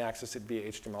 You can only access it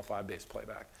via HTML5-based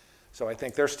playback. So I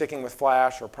think they're sticking with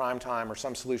Flash or Primetime or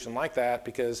some solution like that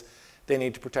because they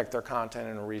need to protect their content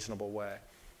in a reasonable way.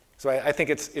 So I think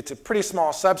it's a pretty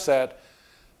small subset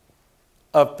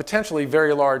of potentially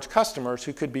very large customers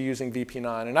who could be using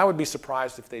VP9. And I would be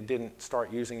surprised if they didn't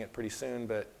start using it pretty soon,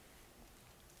 but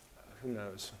who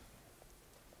knows?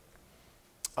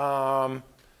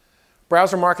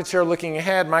 Browser market share looking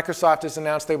ahead, Microsoft has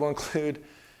announced they will include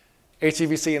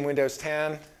HEVC in Windows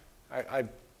 10.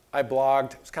 I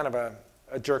blogged. It's kind of a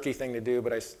jerky thing to do,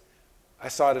 but I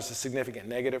saw it as a significant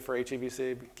negative for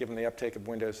HEVC, given the uptake of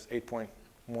Windows 8.1.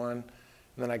 And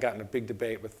then I got in a big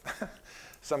debate with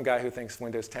some guy who thinks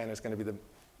Windows 10 is going to be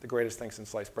the greatest thing since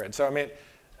sliced bread. So I mean,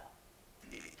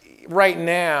 right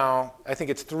now, I think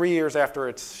it's 3 years after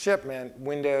its shipment,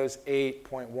 Windows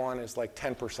 8.1 is like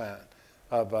 10%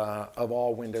 of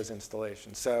all Windows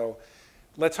installations. So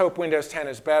let's hope Windows 10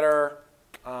 is better.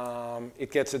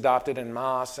 It gets adopted en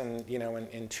masse, and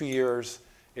in 2 years,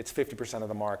 it's 50% of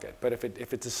the market. But if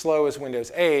it's as slow as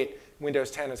Windows 8,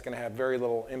 Windows 10 is going to have very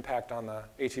little impact on the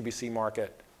HEVC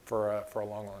market for a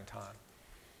long, long time.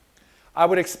 I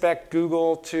would expect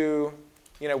Google to,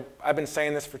 I've been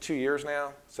saying this for 2 years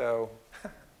now, so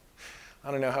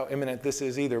I don't know how imminent this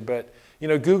is either, but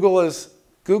Google's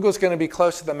going to be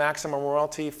close to the maximum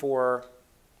royalty for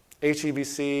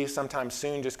HEVC sometime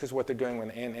soon, just because of what they're doing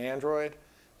in Android.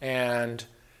 And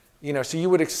So you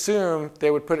would assume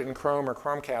they would put it in Chrome or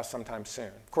Chromecast sometime soon.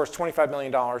 Of course, $25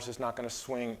 million is not going to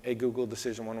swing a Google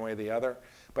decision one way or the other.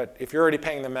 But if you're already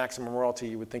paying the maximum royalty,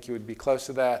 you would think you would be close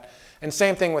to that. And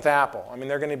same thing with Apple. I mean,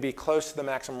 they're going to be close to the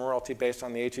maximum royalty based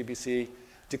on the HEVC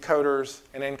decoders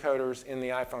and encoders in the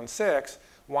iPhone 6.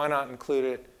 Why not include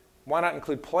it? Why not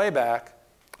include playback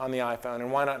on the iPhone?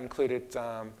 And why not include it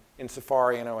in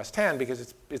Safari and OS X?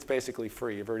 Because it's basically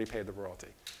free. You've already paid the royalty.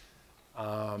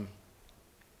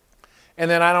 And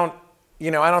then I don't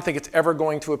think it's ever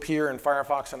going to appear in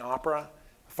Firefox and Opera.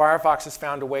 Firefox has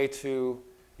found a way to,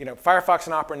 Firefox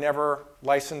and Opera never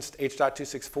licensed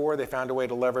H.264. They found a way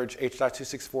to leverage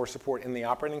H.264 support in the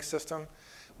operating system.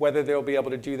 Whether they'll be able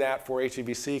to do that for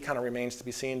HEVC kind of remains to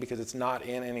be seen because it's not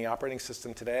in any operating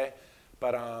system today.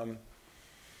 But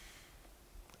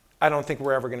I don't think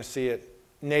we're ever going to see it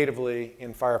natively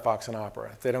in Firefox and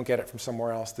Opera. If they don't get it from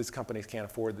somewhere else, these companies can't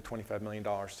afford the $25 million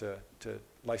to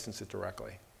license it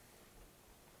directly.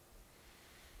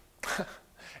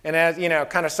 And as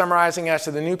kind of summarizing as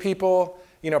to the new people,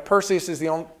 Perseus is the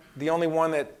only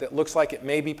one that looks like it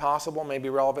may be possible, may be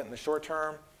relevant in the short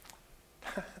term.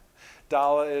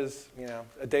 Dala is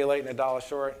a day late and a dollar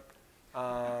short.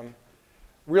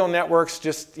 Real networks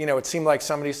just, it seemed like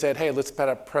somebody said, hey, let's put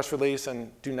a press release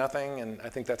and do nothing, and I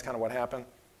think that's kind of what happened.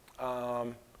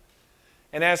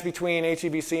 And as between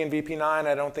HEVC and VP9,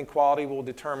 I don't think quality will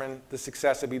determine the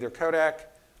success of either codec.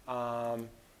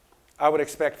 I would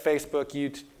expect Facebook,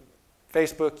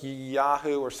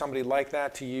 Yahoo, or somebody like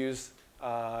that to use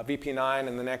VP9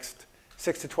 in the next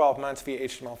 6 to 12 months via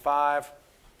HTML5.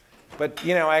 But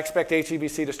I expect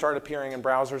HEVC to start appearing in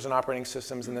browsers and operating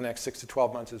systems in the next 6 to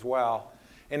 12 months as well.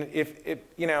 And if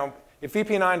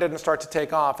VP9 doesn't start to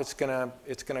take off, it's gonna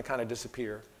kind of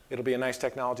disappear. It'll be a nice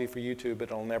technology for YouTube, but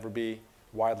it'll never be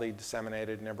widely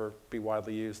disseminated, never be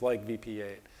widely used like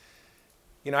VP8.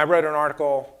 I wrote an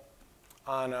article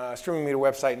on a streaming media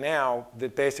website now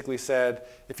that basically said,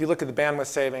 if you look at the bandwidth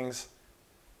savings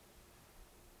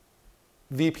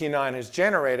VP9 has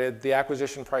generated, the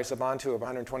acquisition price of Onto of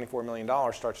 $124 million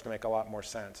starts to make a lot more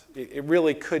sense. It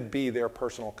really could be their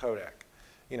personal codec.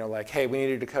 Like, hey, we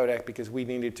needed a codec because we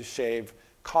needed to shave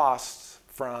costs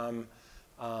from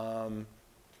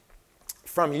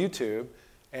YouTube.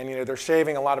 And they're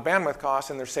shaving a lot of bandwidth costs,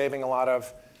 and they're saving a lot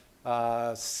of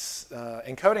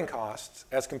encoding costs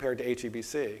as compared to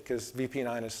HEVC, because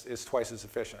VP9 is twice as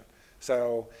efficient.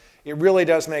 So it really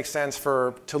does make sense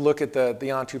to look at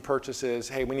the Onto purchases.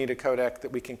 Hey, we need a codec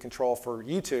that we can control for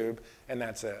YouTube, and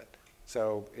that's it.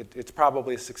 So it's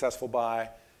probably a successful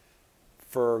buy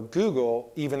for Google,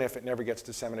 even if it never gets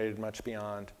disseminated much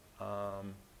beyond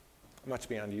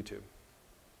YouTube.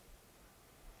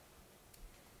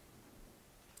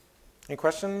 Any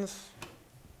questions?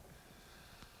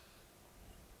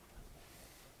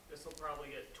 This will probably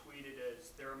get tweeted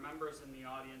as there are members in the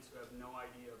audience who have no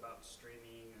idea about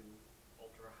streaming and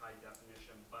ultra high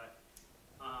definition, but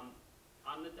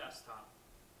on the desktop,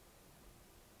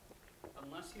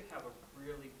 unless you have a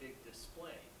really big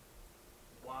display,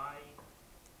 why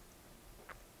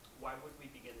would we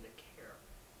begin to care?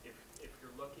 If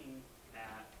you're looking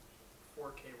at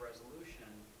 4K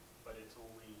resolution, but it's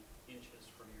only inches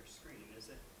from your screen, is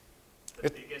it the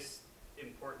biggest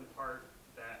important part,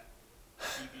 that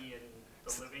TV in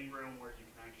the living room where you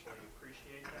can actually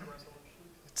appreciate that resolution?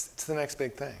 It's the next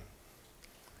big thing.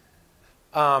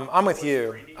 I'm with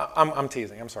you. I'm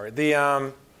teasing. I'm sorry.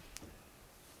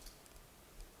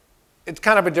 It's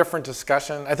kind of a different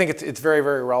discussion. I think it's very,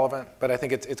 very relevant, but I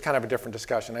think it's kind of a different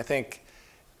discussion. I think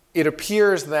it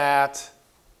appears that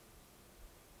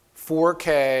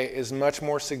 4K is much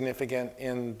more significant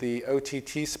in the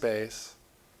OTT space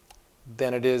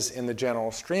than it is in the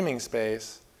general streaming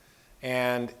space.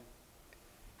 And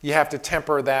you have to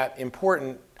temper that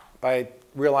important by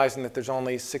realizing that there's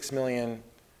only 6 million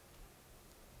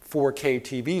 4K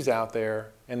TVs out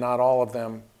there, and not all of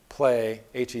them play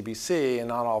HEVC, and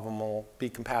not all of them will be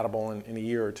compatible in a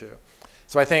year or two.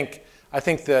 So I think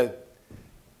that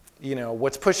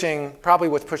what's pushing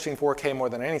 4K more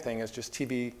than anything is just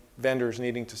TV vendors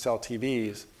needing to sell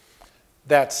TVs.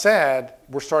 That said,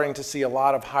 we're starting to see a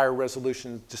lot of higher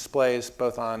resolution displays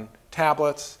both on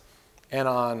tablets and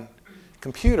on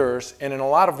computers, and in a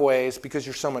lot of ways, because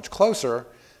you're so much closer,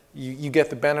 you get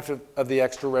the benefit of the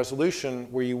extra resolution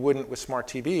where you wouldn't with smart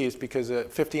TVs, because a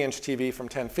 50-inch TV from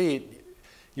 10 feet,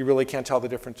 you really can't tell the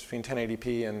difference between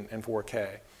 1080p and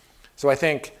 4K. So I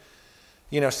think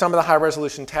some of the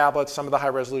high-resolution tablets, some of the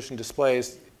high-resolution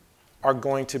displays are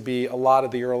going to be a lot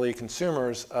of the early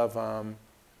consumers of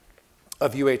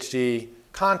UHD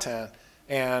content.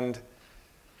 And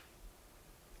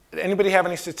Anybody have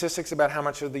any statistics about how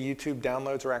much of the YouTube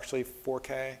downloads are actually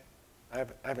 4K? I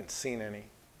haven't seen any.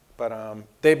 But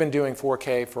they've been doing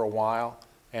 4K for a while,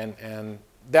 and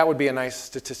that would be a nice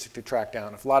statistic to track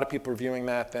down. If a lot of people are viewing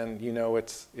that, then you know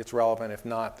it's relevant. If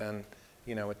not, then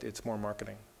you know it's more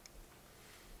marketing.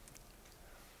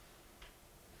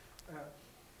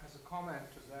 As a comment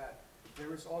to that,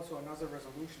 there is also another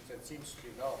resolution that seems to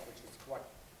develop, which is quad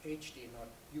HD, not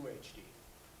UHD,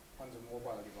 on the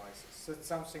mobile devices. So it's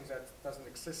something that doesn't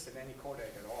exist in any codec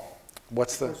at all.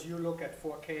 What's the? Because you look at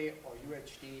 4K or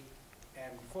UHD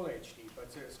and full HD,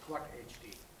 but there's quad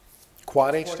HD.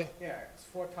 Quad It's HD? Yeah, it's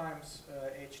 4 times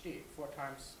HD, 4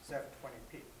 times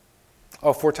 720p.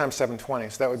 Oh, 4 times 720.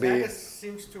 So that would be. That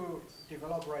seems to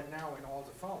develop right now in all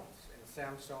the phones, in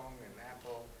Samsung and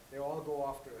Apple. They all go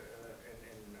after,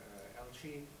 in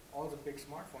LG, all the big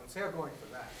smartphones, they're going for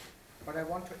that. But I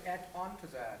want to add on to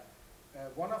that.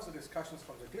 One of the discussions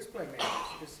from the display makers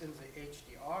is in the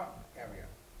HDR area.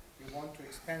 You want to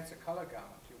expand the color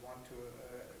gamut. You want to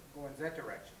go in that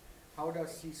direction. How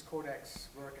does these codecs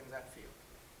work in that field?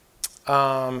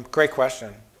 Great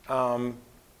question.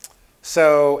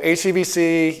 So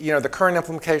HEVC, you know, the current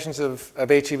implementations of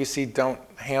HEVC don't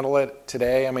handle it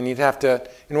today. I mean, you'd have to,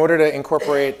 in order to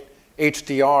incorporate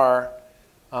HDR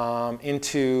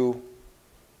into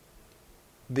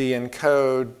the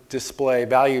encode display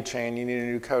value chain, you need a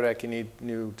new codec, you need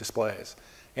new displays.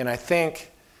 And I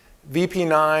think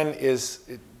VP9 is,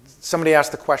 somebody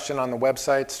asked the question on the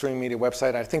website, stream media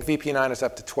website, I think VP9 is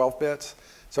up to 12 bits.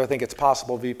 So I think it's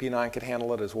possible VP9 could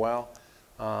handle it as well.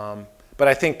 But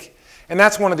I think, and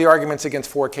that's one of the arguments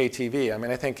against 4K TV. I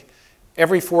mean, I think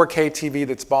every 4K TV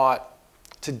that's bought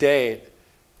to date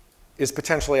is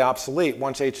potentially obsolete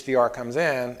once HDR comes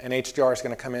in, and HDR is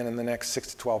going to come in the next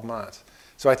 6 to 12 months.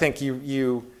 So I think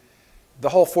the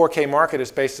whole 4K market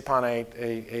is based upon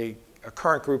a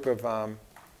current group of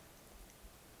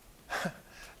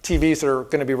TVs that are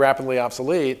going to be rapidly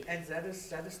obsolete. And that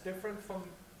is different from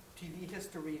TV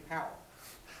history. How?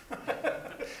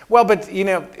 Well, but you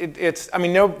know, I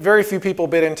mean, very few people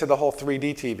bid into the whole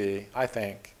 3D TV, I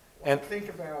think. Well, and think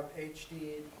about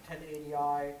HD,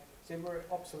 1080i. They were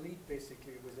obsolete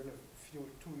basically within a 2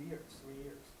 years, 3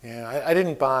 years. Yeah, I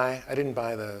didn't buy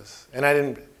those, and I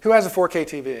didn't. Who has a 4K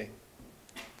TV?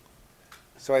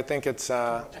 So I think it's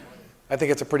a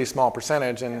pretty small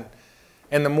percentage, and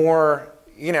the more,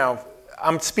 you know,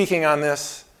 I'm speaking on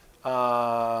this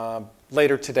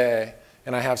later today,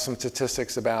 and I have some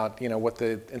statistics about, you know, what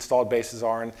the installed bases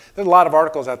are, and there's a lot of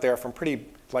articles out there from pretty,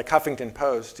 like Huffington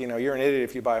Post, you know, you're an idiot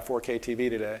if you buy a 4K TV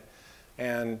today,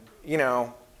 and you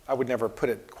know, I would never put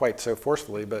it quite so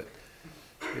forcefully, but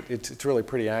it's really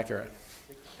pretty accurate.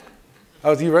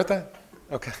 Oh, you wrote that?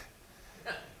 Okay.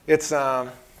 It's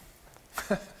sorry,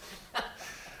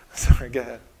 go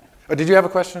ahead. Oh, did you have a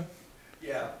question?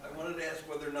 Yeah, I wanted to ask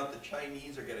whether or not the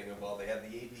Chinese are getting involved. They have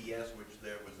the ABS, which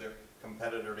was their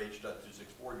competitor to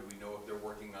H.264. Do we know if they're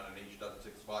working on an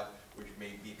H.65, which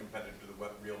may be a competitor to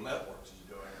what Real Networks is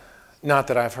doing? Not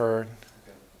that I've heard.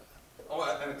 Okay. Oh,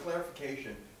 and a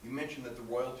clarification. You mentioned that the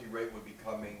royalty rate would be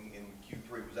coming in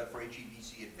Q3. Was that for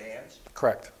HEVC Advanced?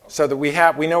 Correct. Okay. So that we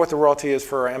know what the royalty is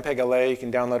for MPEG-LA. You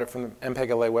can download it from the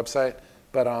MPEG-LA website.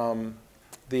 But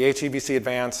the HEVC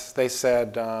Advanced, they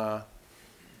said,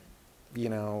 you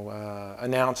know,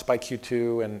 announce by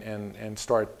Q2 and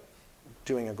start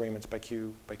doing agreements by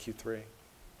Q3. I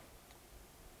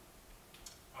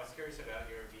was curious about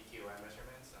your VQM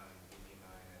measurements on VP9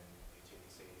 and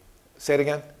HEVC. Say it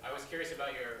again? I was curious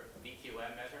about your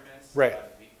VQM measurements right. on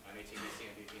HEVC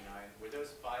and VP9. Were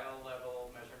those file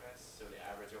level measurements, so the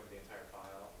average over the entire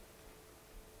file?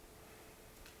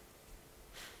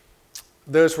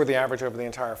 Those were the average over the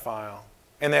entire file.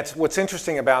 And that's what's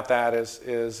interesting about that is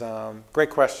great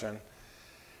question.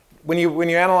 When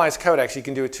you analyze codecs, you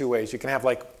can do it two ways. You can have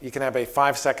a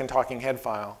 5-second talking head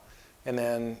file, and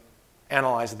then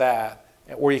analyze that,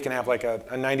 or you can have like a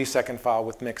 90-second file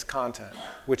with mixed content,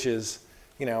 which is,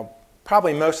 you know,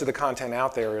 probably most of the content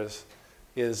out there is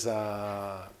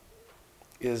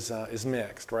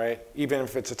mixed, right? Even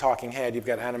if it's a talking head, you've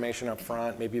got animation up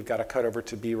front, maybe you've got a cut over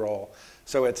to B-roll.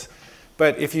 So it's,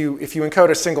 but if you encode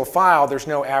a single file, there's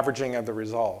no averaging of the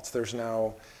results. There's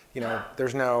no, you know,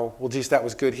 well, geez, that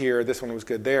was good here, this one was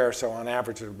good there, so on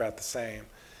average they're about the same.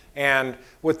 And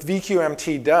what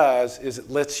VQMT does is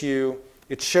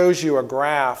it shows you a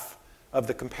graph of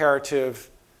the comparative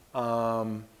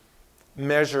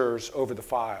measures over the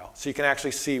file. So you can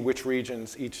actually see which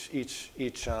regions each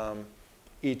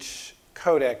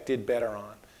codec did better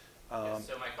on. Yes,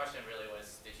 so my question really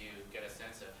was, did you get a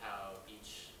sense of how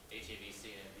each HEVC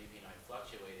and VP9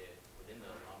 fluctuated within the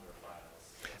longer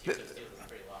files? HEVC is a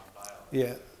pretty long file.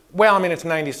 Yeah. Well, I mean, it's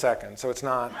 90 seconds, so it's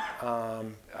not.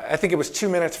 I think it was 2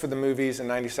 minutes for the movies and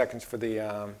 90 seconds for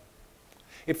the.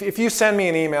 If you send me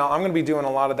an email, I'm going to be doing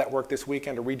a lot of that work this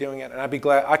weekend or redoing it, and I'd be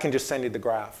glad I can just send you the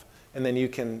graph, and then you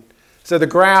can. So the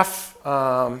graph,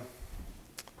 I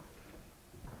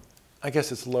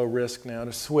guess it's low risk now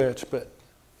to switch, but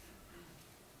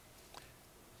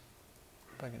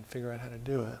if I can figure out how to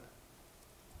do it.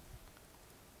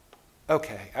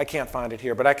 Okay, I can't find it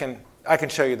here, but I can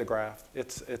show you the graph.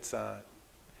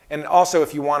 And also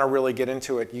if you want to really get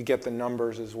into it, you get the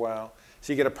numbers as well.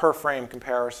 So you get a per frame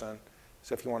comparison.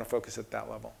 So if you want to focus at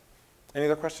that level. Any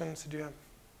other questions that you have?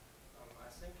 I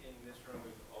think in this room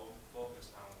we've all focused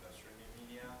on the streaming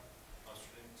media,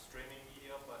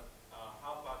 but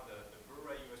how about the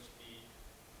Blu-ray UHD?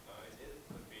 It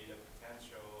could be the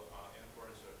potential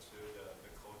influencer to the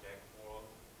codec world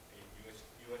in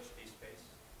UHD space.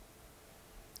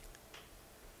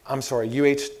 I'm sorry, The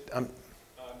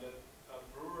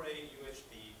Blu-ray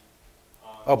UHD.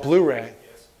 Oh, Blu-ray.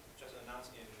 Yes, just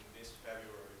announced in this February.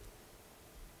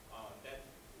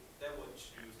 That would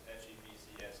choose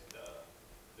HEVC as the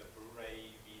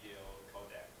Blu-ray video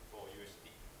codec for UHD.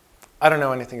 I don't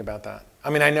know anything about that. I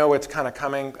mean, I know it's kind of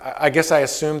coming. I guess I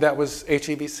assumed that was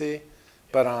HEVC,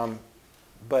 but are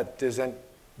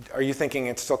you thinking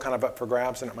it's still kind of up for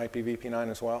grabs and it might be VP9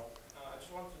 as well? I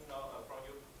just want to know from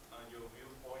your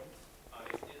viewpoint,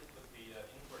 if it would be an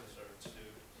influencer to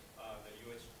the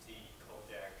UHD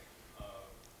codec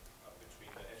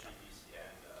between the HEVC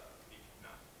and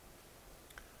VP9.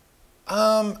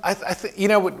 I think, you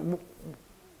know,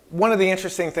 one of the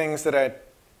interesting things that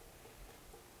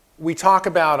we talk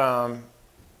about,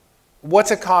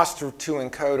 what's it cost to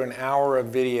encode an hour of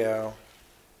video?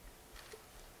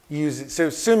 So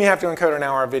assume you have to encode an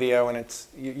hour of video and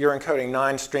you're encoding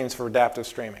 9 streams for adaptive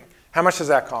streaming. How much does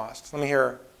that cost? Let me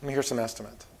hear some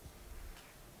estimates.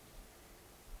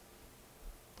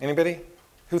 Anybody?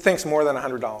 Who thinks more than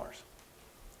 $100?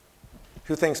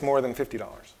 Who thinks more than $50?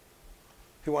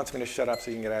 Who wants me to shut up so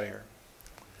you can get out of here?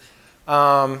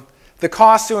 The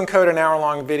cost to encode an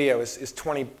hour-long video is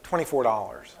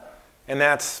 $24. And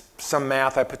that's some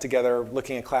math I put together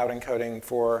looking at cloud encoding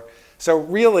for. So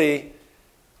really,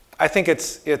 I think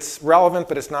it's relevant,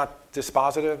 but it's not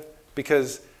dispositive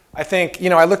because I think,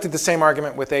 you know, I looked at the same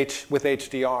argument with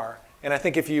HDR. And I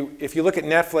think if you look at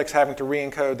Netflix having to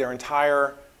re-encode their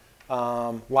entire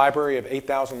library of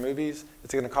 8,000 movies,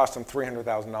 it's going to cost them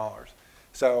 $300,000.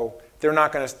 So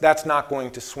that's not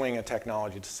going to swing a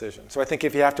technology decision. So I think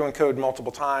if you have to encode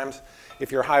multiple times,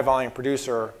 if you're a high-volume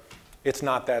producer, it's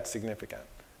not that significant.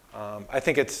 I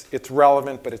think it's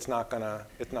relevant, but it's not going to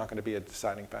be a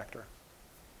deciding factor.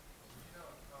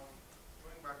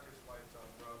 Going back to your slides on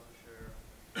browser share,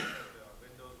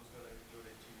 Windows was going to include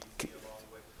HEVC along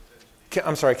with potentially.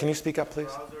 I'm sorry, can you speak up, please?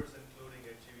 Browsers including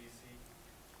HEVC.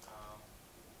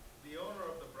 The owner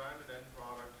of the branded end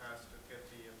product has to get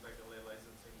the FLA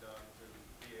licensing done to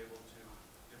be able to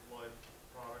deploy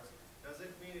products. Does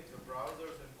it mean if the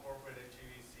browsers incorporate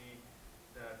HEVC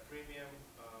that premium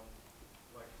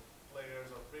like players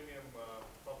or premium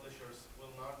publishers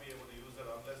will not be able to use it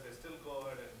unless they still go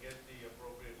ahead and get the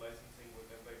appropriate licensing with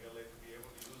FLA to be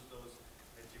able to use those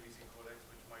HEVC codecs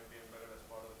which might be embedded as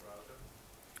part of the browser?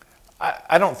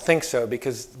 I don't think so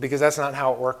because that's not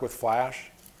how it worked with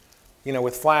Flash. You know,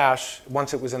 with Flash,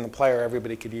 once it was in the player,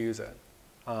 everybody could use it.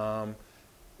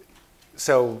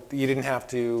 So you didn't have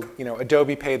to, you know,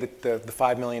 Adobe paid the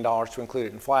 $5 million to include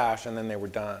it in Flash, and then they were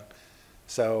done.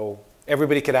 So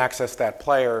everybody could access that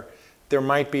player. There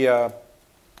might be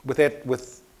with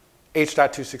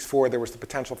H.264, there was the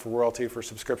potential for royalty for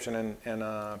subscription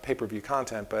and pay-per-view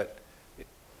content, but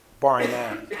barring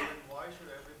that. Why should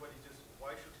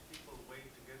people wait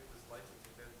to get this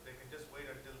licensing? They can just wait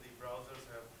until the browsers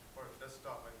have, or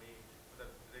desktop I mean,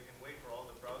 that they can wait for all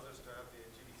the browsers to have the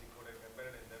HEVC codec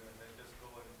embedded in them and then just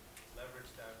go and leverage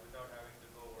that without having to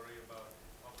go worry about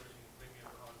publishing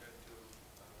premium content to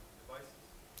devices.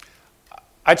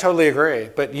 I totally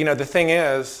agree, but you know the thing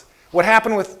is, what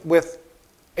happened with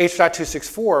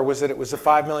H.264 was that it was a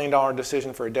 $5 million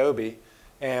decision for Adobe,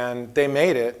 and they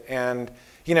made it. And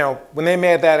you know when they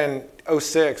made that in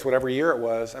 06, whatever year it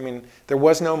was, I mean there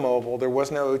was no mobile, there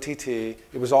was no OTT, it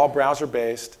was all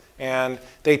browser-based, and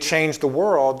they changed the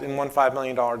world in one $5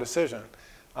 million decision.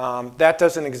 That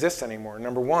doesn't exist anymore.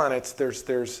 Number one,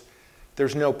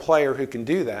 there's no player who can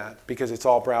do that because it's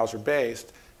all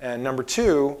browser-based, and number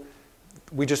two,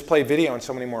 we just play video in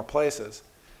so many more places.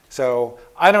 So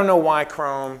I don't know why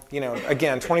Chrome, you know,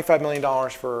 again, $25 million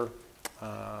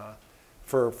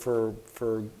for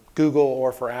Google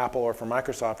or for Apple or for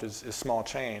Microsoft is small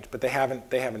change, but they haven't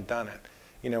done it.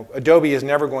 You know, Adobe is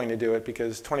never going to do it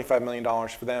because $25 million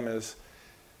for them is,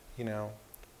 you know,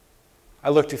 I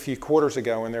looked a few quarters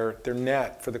ago and their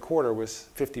net for the quarter was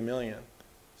 50 million.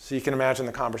 So you can imagine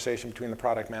the conversation between the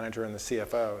product manager and the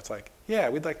CFO. It's like, yeah,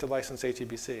 we'd like to license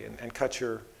HEVC and cut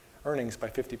your earnings by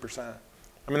 50%.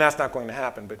 I mean, that's not going to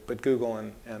happen, but Google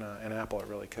and Apple, it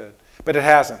really could. But it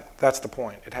hasn't. That's the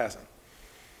point. It hasn't.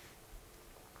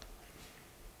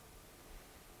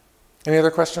 Any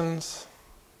other questions?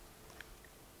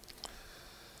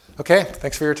 Okay,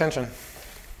 thanks for your attention.